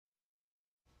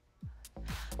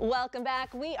Welcome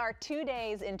back. We are 2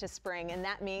 days into spring, and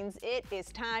that means it is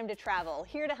time to travel.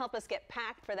 Here to help us get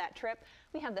packed for that trip,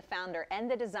 we have the founder and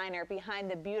the designer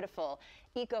behind the beautiful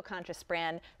eco-conscious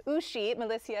brand, OOSHIE,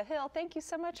 Melissa Hill. Thank you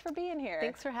so much for being here.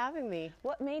 Thanks for having me.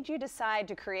 What made you decide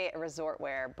to create a resort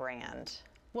wear brand?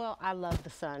 Well, I love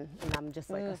the sun, and I'm just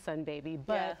like a sun baby,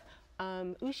 but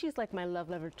OOSHIE is like my love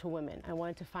letter to women. I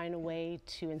wanted to find a way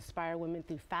to inspire women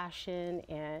through fashion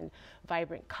and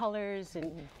vibrant colors,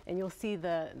 and you'll see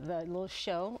the little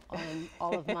show,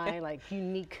 all of my like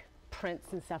unique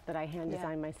prints and stuff that I hand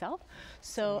designed myself.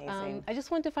 So I just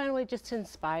wanted to find a way just to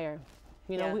inspire.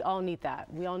 You know, we all need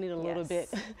that. We all need a little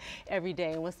bit every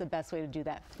day. And what's the best way to do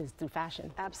that is through fashion.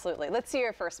 Absolutely. Let's see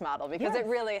your first model, because it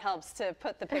really helps to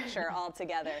put the picture all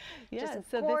together.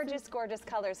 Just so gorgeous, gorgeous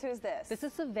colors. Who's this? This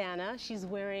is Savannah. She's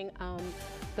wearing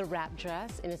the wrap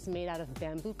dress, and it's made out of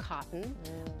bamboo cotton.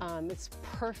 It's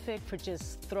perfect for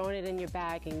just throwing it in your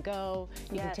bag and go.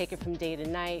 You can take it from day to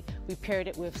night. We paired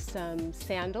it with some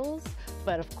sandals,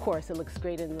 but of course it looks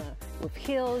great with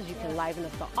heels. You can liven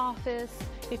up the office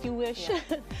if you wish.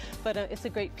 But it's a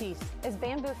great piece. Is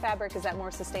bamboo fabric, is that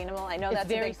more sustainable? I know that's a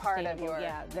big part of your...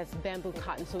 Yeah, that's bamboo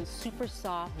cotton, so it's super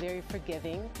soft, very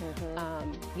forgiving.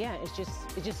 Yeah, it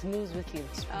just moves with you.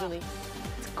 It's really...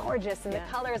 It's gorgeous, and the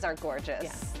colors are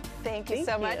gorgeous. Thank you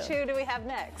so much. Who do we have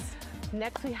next?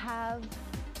 Next we have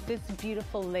this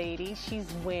beautiful lady.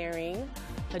 She's wearing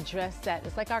a dress that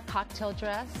is like our cocktail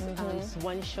dress. It's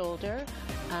one shoulder.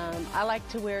 I like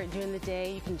to wear it during the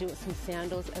day. You can do it with some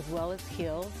sandals as well as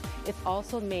heels. It's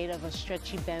also made of a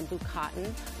stretchy bamboo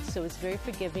cotton, so it's very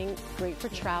forgiving, great for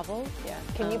travel.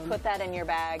 Can you put that in your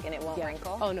bag and it won't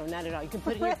wrinkle? Oh no, not at all. You can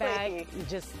put it in your bag, you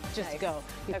just go.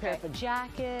 You pair up a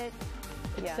jacket.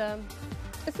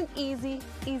 It's an easy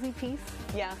piece.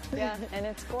 And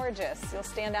it's gorgeous. You'll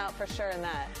stand out for sure in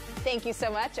that. Thank you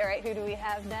so much. All right, who do we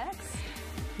have next?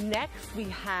 Next we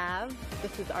have,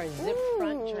 this is our zip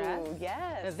front dress.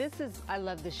 Now I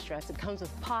love this dress. It comes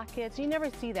with pockets. You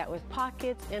never see that, with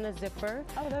pockets and a zipper.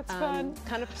 Oh, that's fun.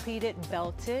 Kind of pleated,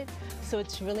 belted. So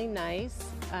it's really nice.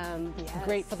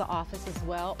 Great for the office as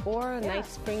well, or a nice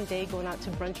spring day going out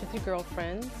to brunch with your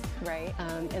girlfriends.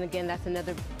 And again, that's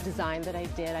another design that I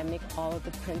did. I make all of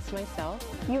the prints myself.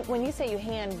 When you say you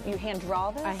hand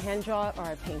draw this? I hand draw it or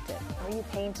I paint it. Oh, you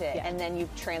paint it, and then you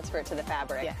transfer it to the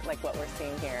fabric, like what we're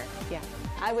seeing here. Yeah.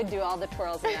 I would do all the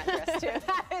twirls in that dress too.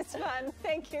 That is fun.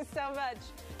 Thank you so much.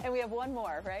 And we have one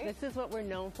more, right? This is what we're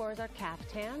known for, is our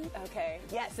caftan. Okay.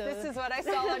 Yes, so this is what I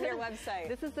saw on your website.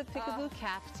 This is the peekaboo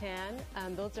caftan.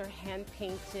 Those are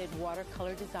hand-painted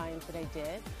watercolor designs that I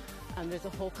did. There's a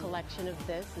whole collection of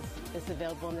this. It's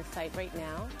available on the site right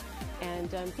now.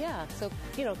 And so,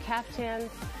 you know,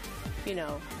 caftans, you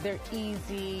know, they're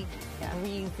easy,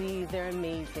 breezy, they're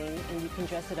amazing, and you can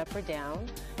dress it up or down.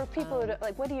 For people who,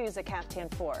 like, what do you use a caftan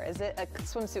for? Is it a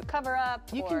swimsuit cover-up?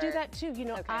 You can do that too. You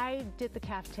know, I did the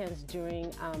caftans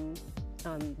during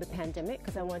the pandemic,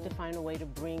 because I wanted to find a way to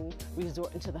bring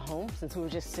resort into the home since we were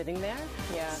just sitting there.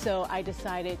 So I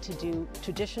decided to do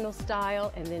traditional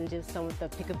style and then do some with the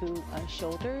peekaboo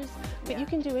shoulders. But you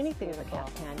can do anything with a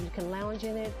caftan. You can lounge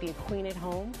in it, be a queen at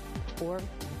home, or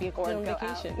be a queen on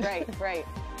vacation. Right.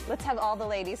 Let's have all the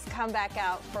ladies come back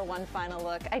out for one final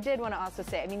look. I did want to also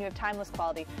say, I mean, you have timeless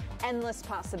quality, endless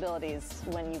possibilities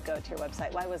when you go to your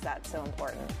website. Why was that so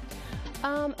important?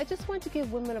 I just want to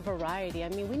give women a variety. I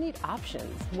mean, we need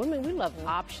options. Women, we love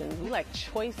options. We like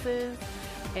choices.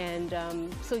 And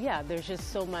so, yeah, there's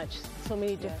just so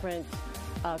many different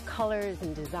colors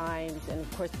and designs. And,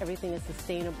 of course, everything is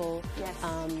sustainable.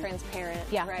 Transparent.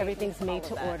 Everything's made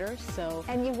to order. So.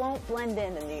 And you won't blend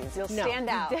in these. You'll stand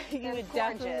out. You would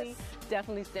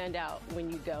definitely stand out when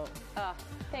you go.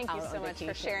 Thank you so much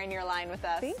for sharing your line with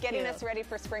us, getting us ready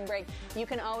for spring break. You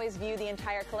can always view the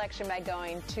entire collection by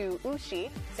going to OOSHIE,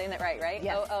 saying that right?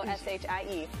 Yes.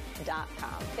 OOSHIE.com.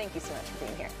 Thank you so much for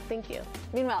being here. Thank you.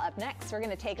 Meanwhile, up next, we're going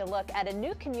to take a look at a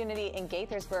new community in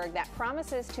Gaithersburg that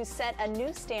promises to set a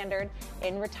new standard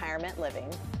in retirement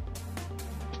living.